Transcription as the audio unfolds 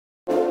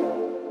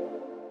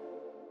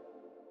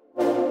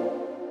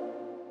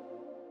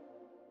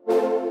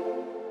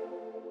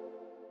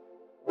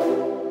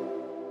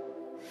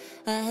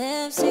I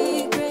have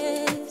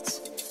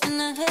secrets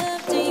and I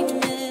have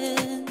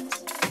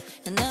demons,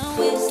 and I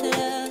wish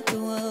that I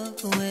could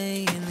walk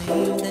away and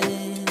leave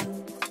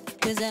them.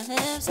 'Cause I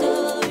have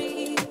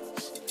stories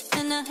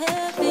and I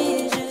have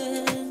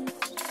visions,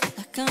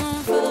 like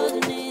I'm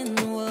falling in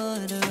the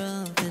water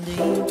of the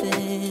deep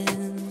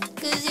end.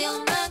 'Cause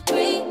you're my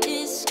great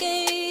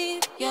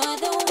escape, you're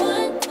the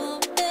one for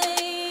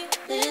me.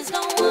 There's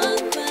no one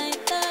quite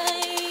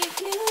like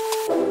you.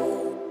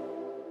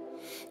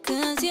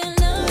 'Cause you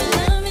love me,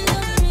 love me,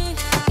 love me.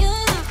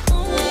 You're the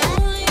only,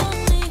 only,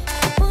 only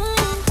one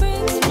who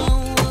breaks my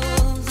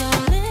walls.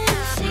 I'll let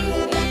you see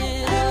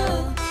it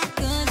all.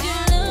 'Cause you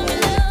love me,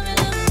 love me,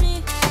 love me.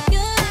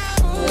 You're the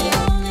only,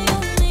 only,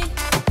 only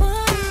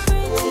one who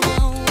breaks my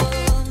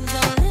walls.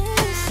 I'll let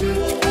you see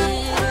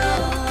it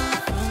all.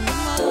 From the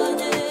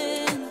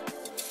morning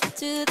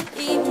to the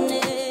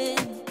evening,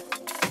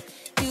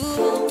 you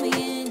hold me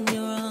in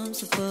your arms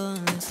so far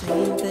and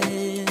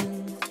sleeping.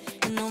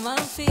 And all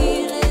my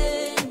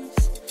feelings,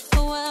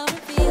 oh, I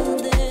reveal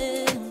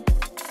them.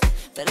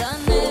 But I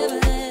never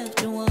have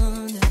to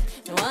wonder,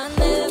 no, I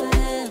never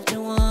have to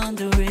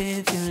wonder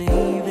if you're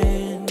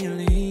leaving, you're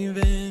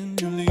leaving,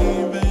 you're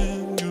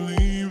leaving, you're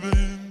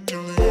leaving,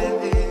 you're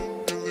leaving,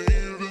 you're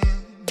leaving,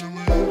 you're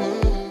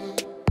leaving.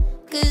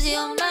 'Cause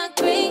you're my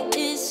great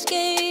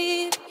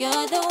escape,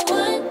 you're the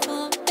one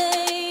for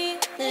me.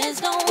 There's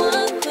no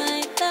one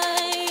quite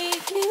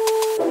like you.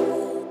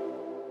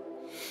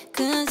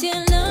 'Cause you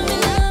love me,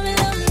 love me,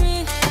 love me.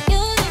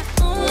 You're the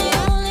only,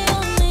 only,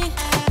 only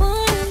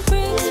one who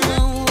breaks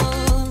my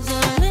walls.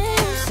 I'll let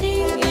you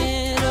see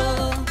it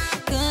all.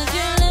 'Cause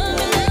you love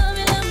me, love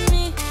me, love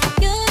me.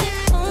 You're the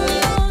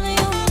only, only,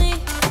 only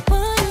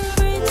one who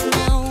breaks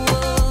my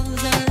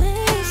walls. I'll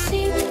let you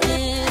see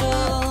it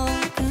all.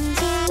 'Cause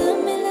you love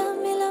me, love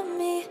me, love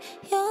me.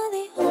 You're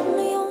the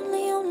only,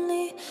 only,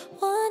 only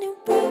one who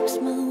breaks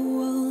my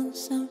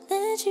walls. I'll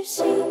let you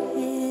see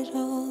it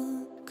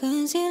all.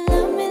 'Cause you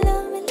love me,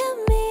 love me, love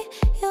me.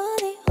 You're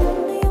the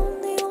only,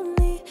 only,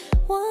 only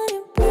one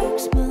who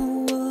breaks my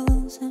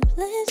walls. I'll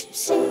let you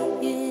see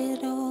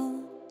it all.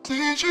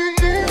 Did you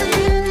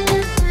know?